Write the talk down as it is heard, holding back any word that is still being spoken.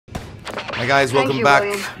Hi guys, welcome you, back.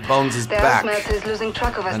 William. Bones is The back. housemaster is losing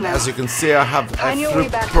track of us And now. as you can see, I have Find your way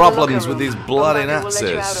back to the problems locker with these room. bloody Bombardier will let you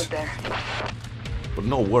out Nazis. of there. But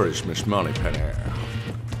no worries, Miss Moneypenny.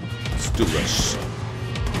 Let's do this.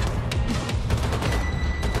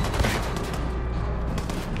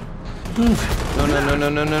 No, no, no, no,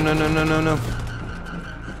 no, no, no, no, no, no, no.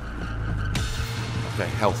 Okay,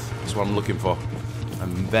 health. That's what I'm looking for.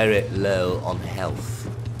 I'm very low on health.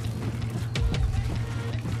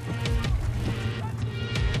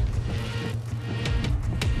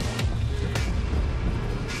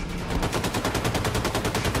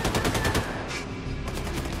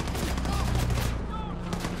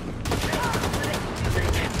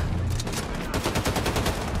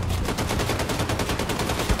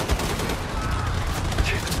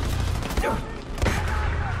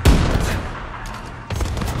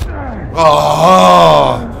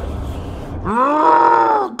 Oh!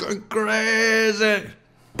 Going crazy!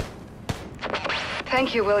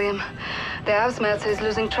 Thank you, William. The housemaster is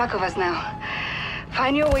losing track of us now.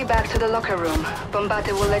 Find your way back to the locker room.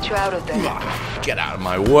 Bombardier will let you out of there. Get out of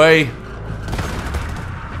my way!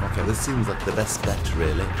 Okay, this seems like the best bet,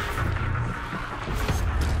 really.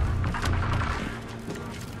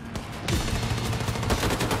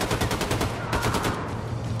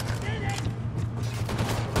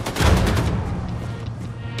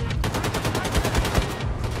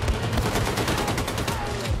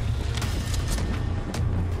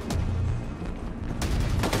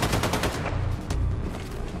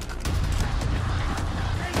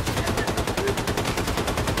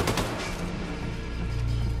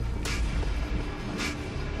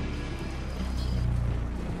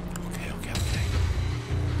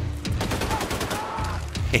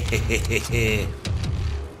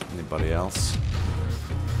 Anybody else?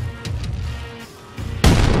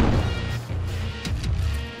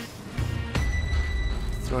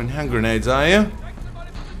 Throwing hand grenades, are you?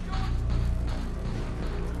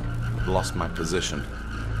 I've lost my position.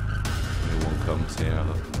 Anyone comes here,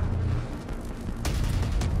 look.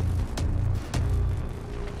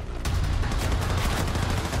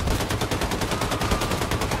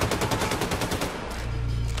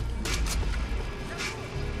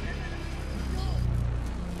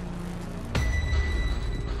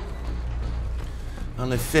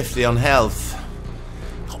 Only 50 on health.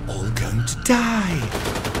 You're all going to die.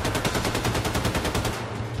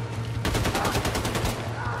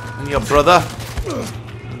 And your brother?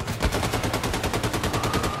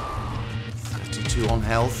 32 on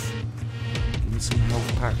health. Give me some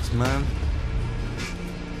health packs, man.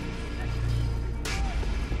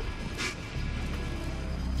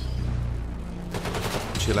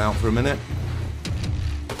 Chill out for a minute.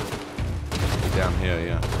 Down here,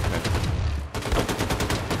 yeah. Okay.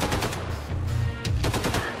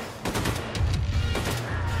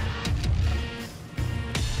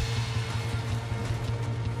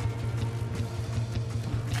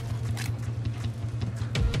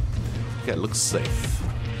 Okay, it looks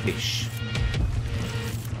safe-ish.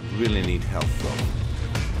 I really need health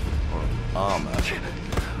though. Or armor.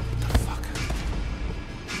 What the fuck?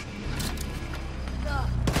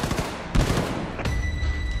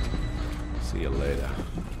 See you later.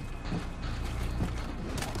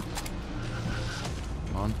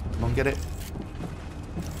 Come on, get it.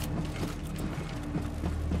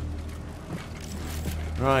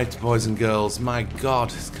 Right, boys and girls, my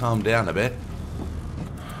God, it's calmed down a bit.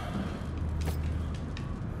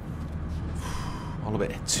 All a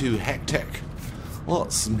bit too hectic.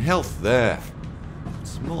 Lots some health there.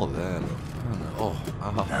 Some more there. Look. Oh,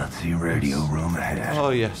 Nazi radio room ahead.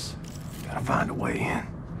 Oh yes. Gotta find a way in.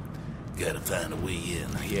 Gotta find a way in.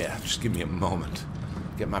 Yeah, just give me a moment.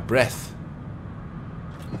 Get my breath.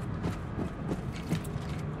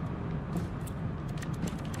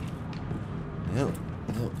 No,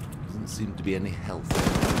 doesn't seem to be any health.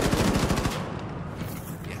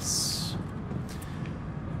 Yes.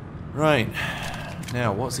 Right.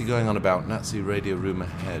 Now, what's he going on about? Nazi radio room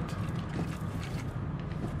ahead.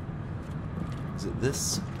 Is it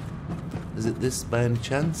this? Is it this by any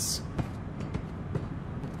chance?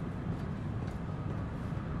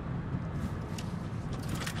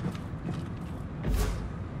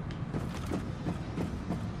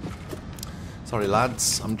 Sorry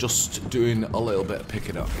lads, I'm just doing a little bit of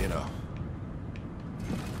picking up, you know.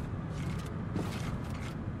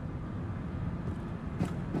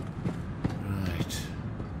 Right.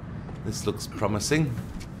 This looks promising.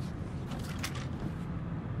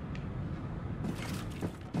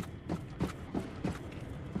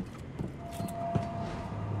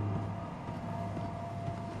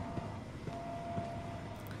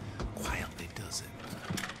 Quietly does it.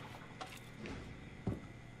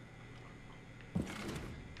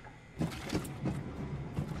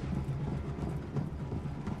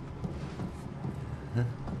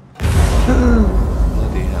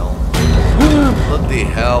 Bloody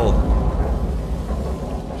hell.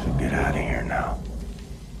 Should get out of here now.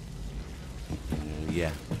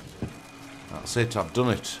 Yeah. That's it, I've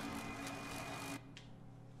done it.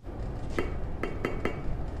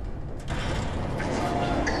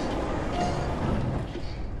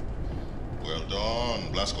 Well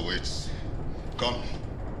done, Blaskowitz. Come.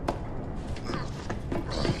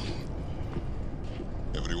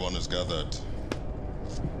 Everyone is gathered.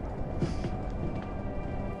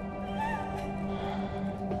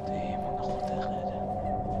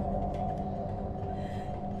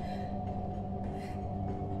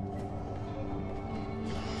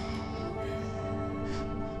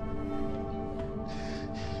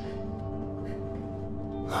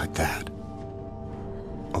 Like that.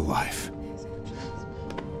 A life.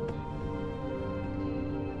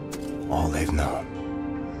 All they've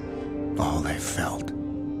known. All they've felt.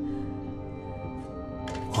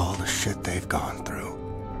 All the shit they've gone through.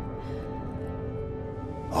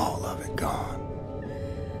 All of it gone.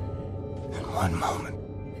 In one moment.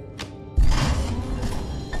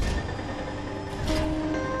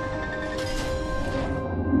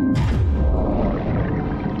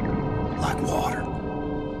 Like water.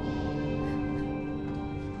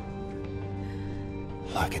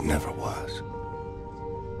 Like it never was.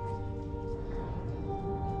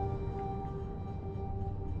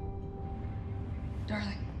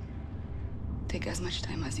 Darling, take as much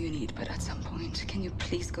time as you need, but at some point, can you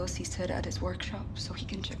please go see Sid at his workshop so he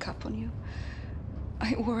can check up on you?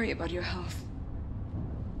 I worry about your health.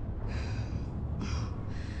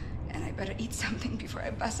 And I better eat something before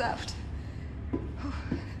I pass out.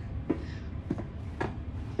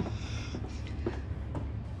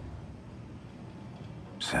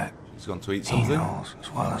 Set. He's gone to eat He something. knows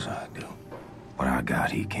as well as I do. What I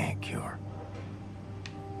got, he can't cure.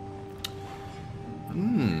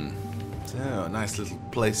 So, a nice little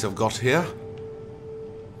place I've got here.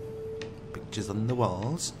 Pictures on the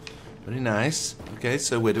walls. Very nice. Okay,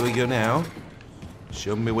 so where do we go now?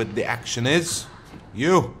 Show me where the action is.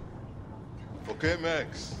 You! Okay,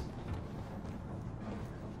 Max.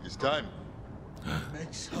 It's time.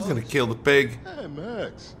 Max, He's gonna kill the pig. Hey,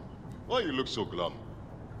 Max. Why you look so glum?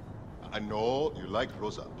 I know you like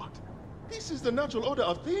Rosa, but this is the natural order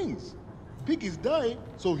of things. Pig is dying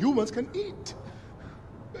so humans can eat.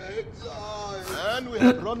 And we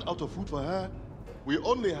had run out of food for her. We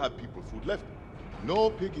only have people food left. No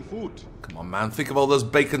piggy food. Come on, man. Think of all those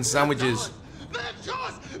bacon sandwiches. Max!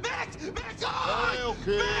 Hey,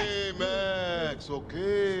 okay, Max,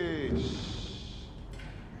 okay. Shh.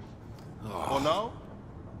 For now,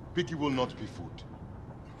 piggy will not be food.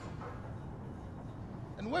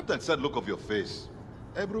 And wipe that sad look off your face.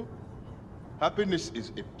 Hey, bro. Happiness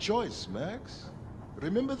is a choice, Max.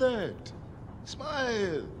 Remember that.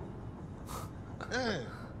 Smile. Hey.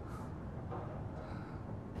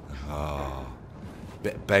 Oh,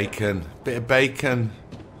 bit of bacon. Bit of bacon.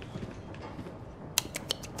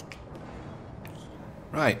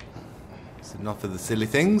 Right. That's enough of the silly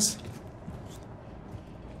things.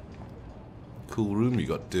 Cool room you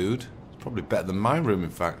got, dude. It's probably better than my room,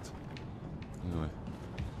 in fact. Anyway,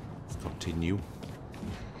 let's continue.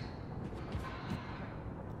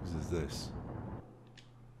 What is this?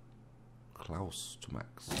 Klaus to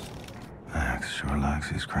Max. Max sure likes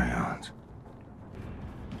his crayons.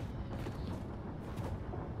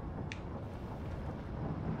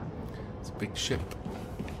 It's a big ship.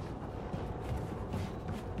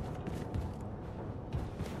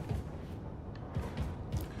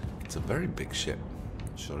 It's a very big ship.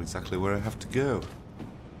 Not sure exactly where I have to go.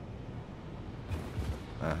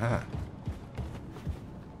 Aha.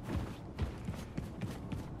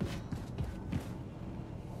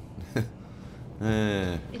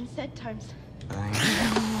 In said times. No!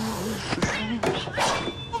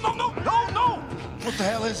 What the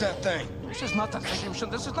hell is that thing? This is not a thing.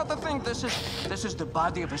 This is not the thing. This is the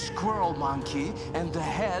body of a squirrel monkey and the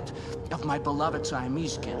head of my beloved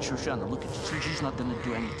Siamese kid. Shoshana, look at this. He's not gonna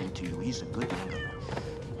do anything to you. He's a good man.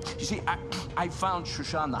 You see, I found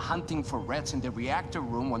Shoshana hunting for rats in the reactor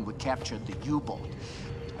room when we captured the U-boat.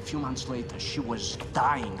 A few months later, she was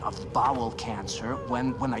dying of bowel cancer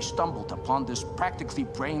when I stumbled upon this practically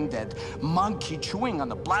brain-dead monkey chewing on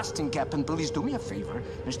the blasting cap. And please do me a favor,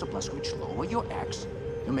 Mr. Blaskowitz, lower your axe.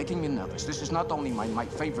 You're making me nervous. This is not only my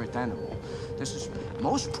favorite animal. This is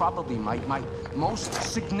most probably my most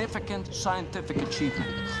significant scientific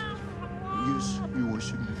achievement. Yes, you are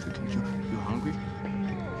significant. You're hungry?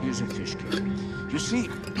 Here's a fish cake. You see,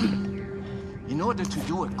 in order to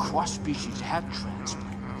do a cross-species head transplant,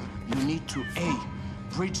 you need to A,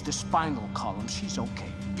 bridge the spinal column. She's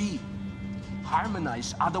okay. B,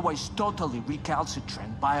 harmonize otherwise totally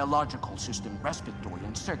recalcitrant biological system, respiratory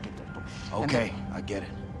and circulatory. Okay, I get it.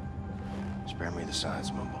 Spare me the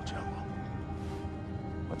science mumbo jumbo.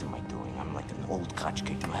 What am I doing? I'm like an old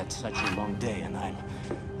kachkik who had such a long day, and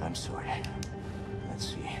I'm sorry. Let's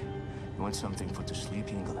see. You want something for to sleep,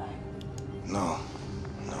 Ingela? No,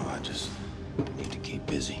 I just need to keep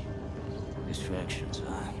busy. Distractions,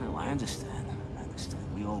 huh? No, I understand.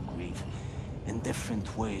 We all grieve in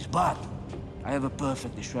different ways, but I have a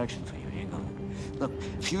perfect distraction for you, Ingela. Look,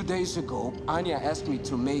 a few days ago, Anya asked me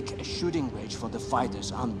to make a shooting range for the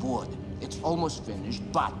fighters on board. It's almost finished,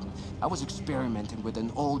 but I was experimenting with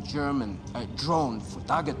an old German drone for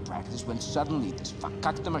target practice when suddenly this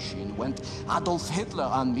verkackte machine went Adolf Hitler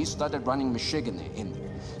on me, started running Michigan in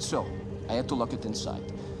there. So, I had to lock it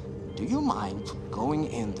inside. Do you mind going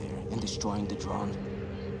in there and destroying the drone?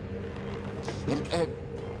 And,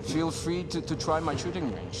 feel free to try my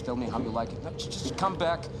shooting range. Tell me how you like it. No, just come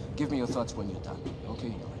back, give me your thoughts when you're done.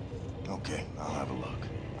 Okay? Okay, I'll have a look.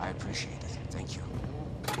 I appreciate it. Thank you.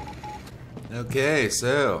 Okay,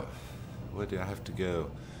 so where do I have to go?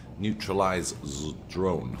 Neutralize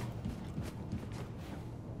drone.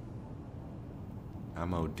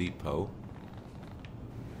 Ammo depot.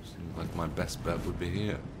 Seems like my best bet would be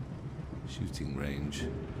here. Shooting range.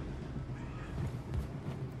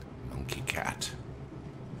 Monkey cat.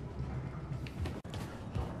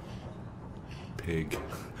 Pig.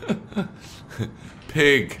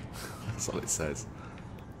 Pig. That's all it says.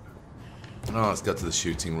 Oh, let's go to the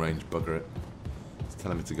shooting range. Bugger it. It's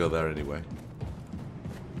telling me to go there anyway.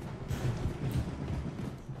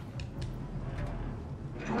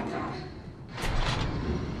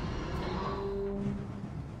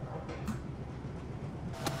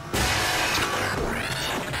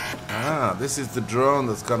 Ah, this is the drone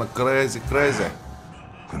that's gonna crazy.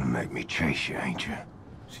 Gonna make me chase you, ain't you?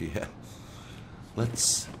 Yeah.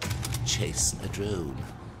 Let's chase a drone.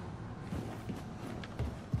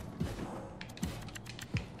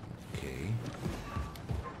 Okay.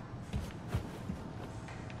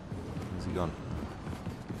 Where's he gone?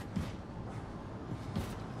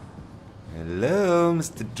 Hello,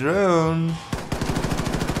 Mr. Drone.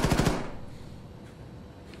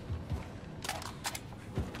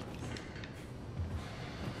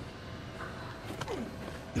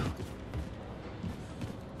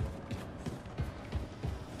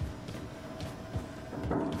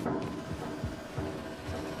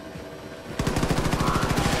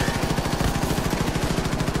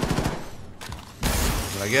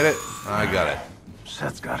 Did I get it? I got it.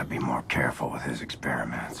 Seth's gotta be more careful with his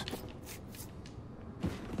experiments.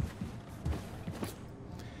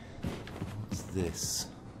 What's this?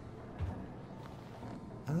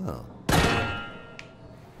 Oh.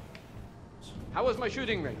 How was my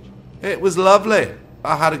shooting range? It was lovely.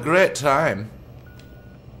 I had a great time.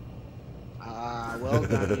 Ah, well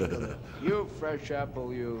done. You fresh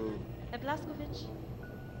apple, you. Herr Blazkowicz,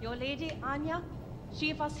 your lady, Anya,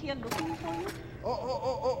 she was here looking for you?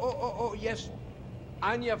 Oh, yes.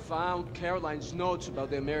 Anya found Caroline's notes about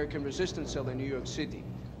the American resistance cell in New York City.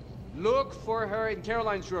 Look for her in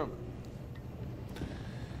Caroline's room.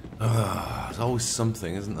 There's always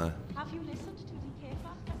something, isn't there? Have you listened to the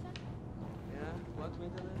Käfer, Hassan? Yeah, what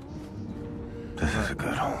with This is a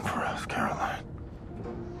good home for us, Caroline.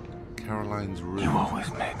 Caroline's room. You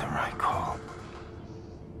always made the right call.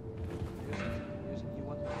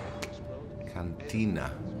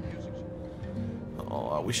 Cantina. Oh,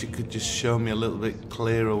 I wish it could just show me a little bit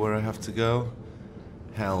clearer where I have to go.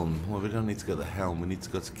 Helm. Well, we don't need to go to the helm. We need to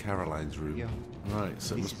go to Caroline's room. Yeah. Right,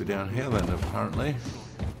 so it must be down here then, apparently.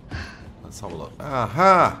 Let's have a look.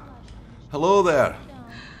 Aha! Hello there.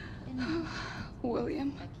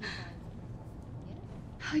 William.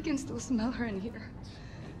 I can still smell her in here.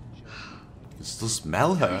 You can still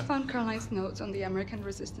smell her? I found Caroline's notes on the American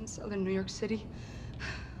resistance cell in New York City.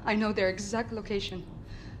 I know their exact location.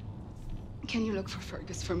 Can you look for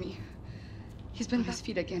Fergus for me? He's been on his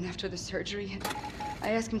feet again after the surgery. I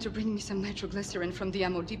asked him to bring me some nitroglycerin from the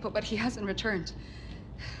ammo depot, but he hasn't returned.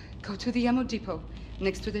 Go to the ammo depot,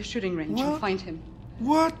 next to the shooting range, and find him.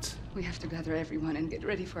 What? We have to gather everyone and get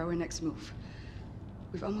ready for our next move.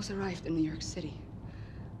 We've almost arrived in New York City.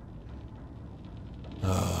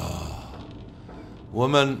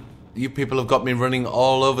 Woman, you people have got me running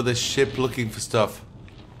all over this ship looking for stuff.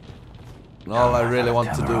 And all I really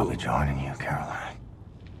want to I'll be do... joining you, Caroline.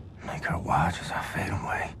 Make her watch as I fade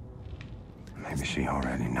away. Maybe she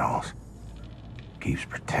already knows. Keeps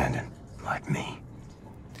pretending, like me.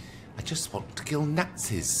 I just want to kill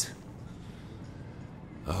Nazis.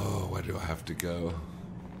 Oh, where do I have to go?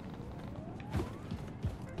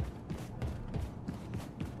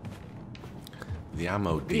 the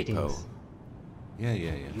ammo depot. Greetings. Yeah.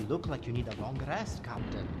 You look like you need a long rest,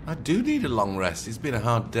 Captain. I do need a long rest. It's been a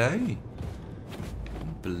hard day.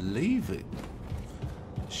 Can't believe it.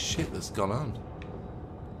 Shit that's gone on.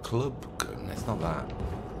 Club. It's not that.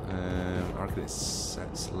 I reckon it's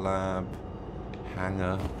Sets Lab.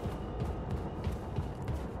 Hangar.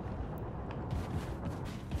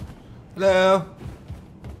 Hello.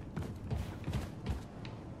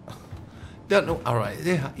 Don't know. All right.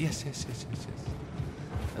 Yeah. Yes.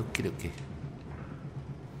 Okay.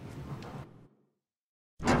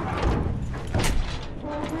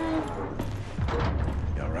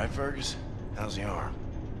 You all right, Fergus? How's the arm?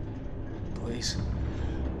 Please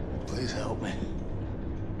help me.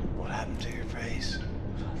 What happened to your face?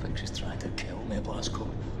 I think she's trying to kill me, Blasco.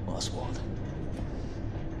 Last word.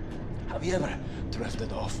 Have you ever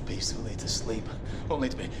drifted off peacefully to sleep, only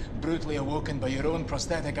to be brutally awoken by your own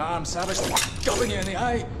prosthetic arm savagely gubbing you in the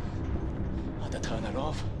eye? I had to turn it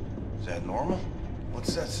off. Is that normal?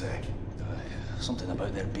 What's that say? Something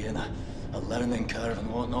about there being a learning curve and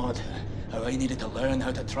whatnot. How I needed to learn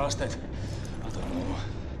how to trust it. I don't know.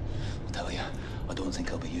 I'll tell you, I don't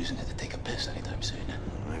think I'll be using it to take a piss anytime soon.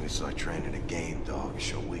 Maybe it's like training a game dog to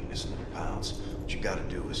show weakness in the pounds. What you gotta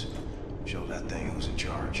do is show that thing who's in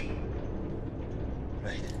charge.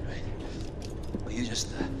 Right. Well, you just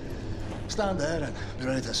stand there and be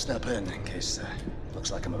ready to step in case looks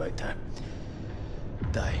like I'm about to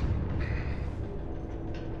die.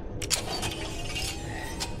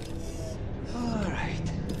 All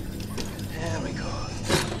right. There we go.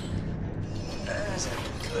 There's a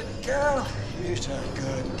good girl. You're a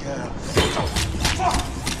good girl. Fuck!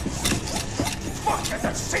 Fuck, you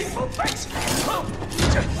deceitful bitch! Oh,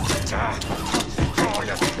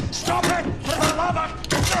 you stop it! For the love of...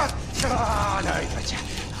 All right,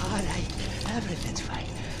 everything's fine.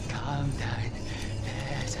 Calm down.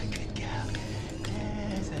 There's a good girl.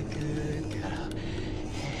 There's a good girl.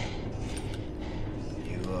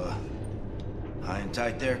 You, high and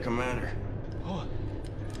tight there, Commander? Oh.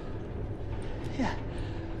 Yeah.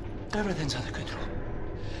 Everything's under control.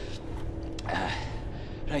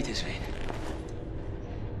 Right this way.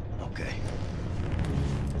 Okay.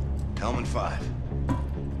 Helmet 5.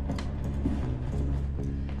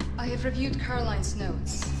 I have reviewed Caroline's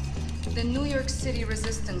notes. The New York City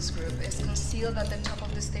resistance group is concealed at the top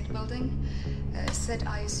of the state building. Said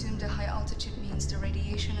I assume the high altitude means the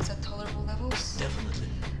radiation is at tolerable levels? Definitely.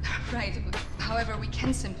 Right. However, we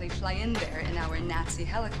can simply fly in there in our Nazi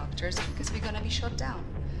helicopters because we're gonna be shot down.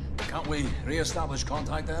 Can't we re-establish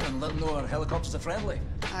contact then and let them know our helicopters are friendly?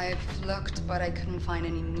 I've looked, but I couldn't find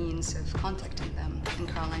any means of contacting them in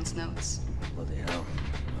Caroline's notes. Bloody hell.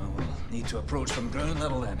 Well, we'll need to approach from ground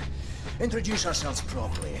level then. Introduce ourselves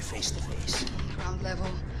properly, face to face. Ground level.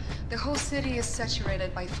 The whole city is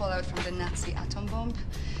saturated by fallout from the Nazi atom bomb.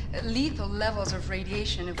 Lethal levels of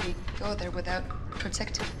radiation if we go there without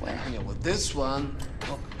protective wear. Yeah, well, this one...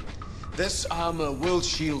 Look, this armor will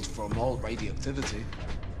shield from all radioactivity.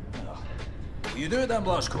 Oh. Will you do it then,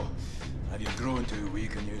 Blasco? Have you grown too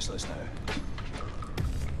weak and useless now?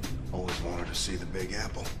 Always wanted to see the Big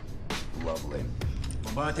Apple. Lovely.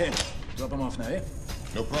 Bombate, drop him off now, eh?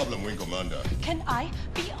 No problem, Wing Commander. Can I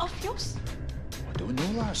be of use? I don't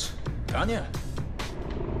know, lass. Can ya?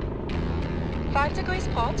 5 degrees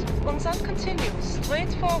port, und then continue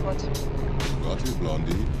straight forward. Got it,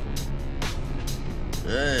 Blondie.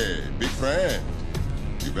 Hey, big friend.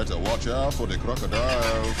 You better watch out for the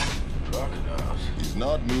crocodiles. Crocodiles? It's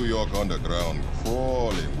not New York underground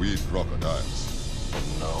crawling with crocodiles. Oh,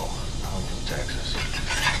 no. I'm from Texas.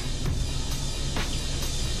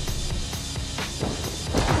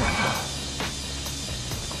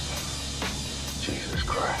 Jesus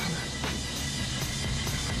Christ.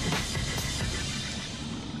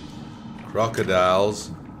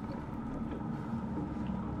 Crocodiles.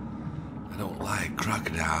 I don't like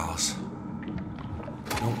crocodiles.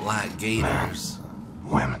 I don't like gators.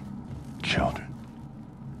 Women, children.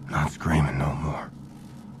 Not screaming no more.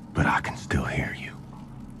 But I can still hear you.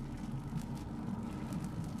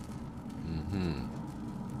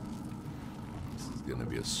 This is gonna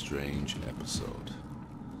be a strange episode.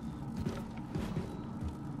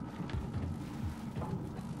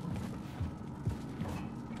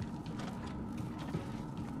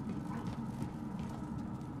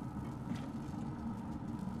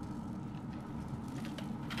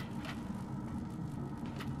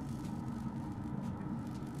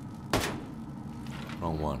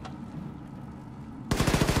 Wrong one.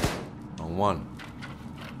 Wrong one.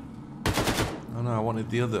 Oh no, I wanted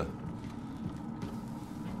the other.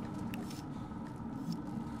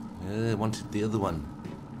 Yeah, I wanted the other one.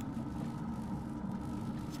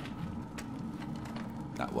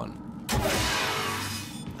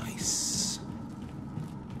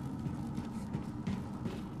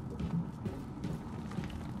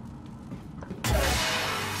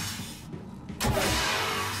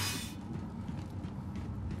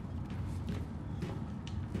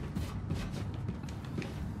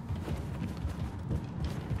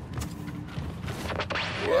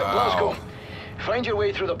 Wow. Find your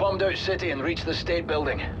way through the bombed-out city and reach the state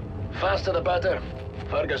building. Faster the better.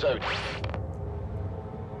 Fergus out.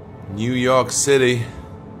 New York City.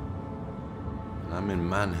 And I'm in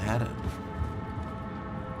Manhattan.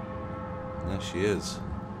 There she is.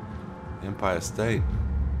 The Empire State.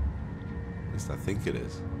 At least I think it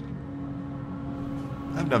is.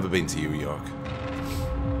 I've never been to New York.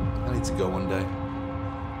 I need to go one day.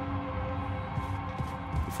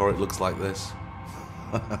 Before it looks like this.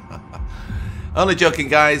 Only joking,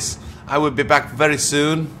 guys. I will be back very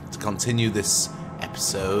soon to continue this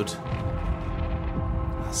episode.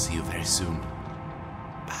 I'll see you very soon.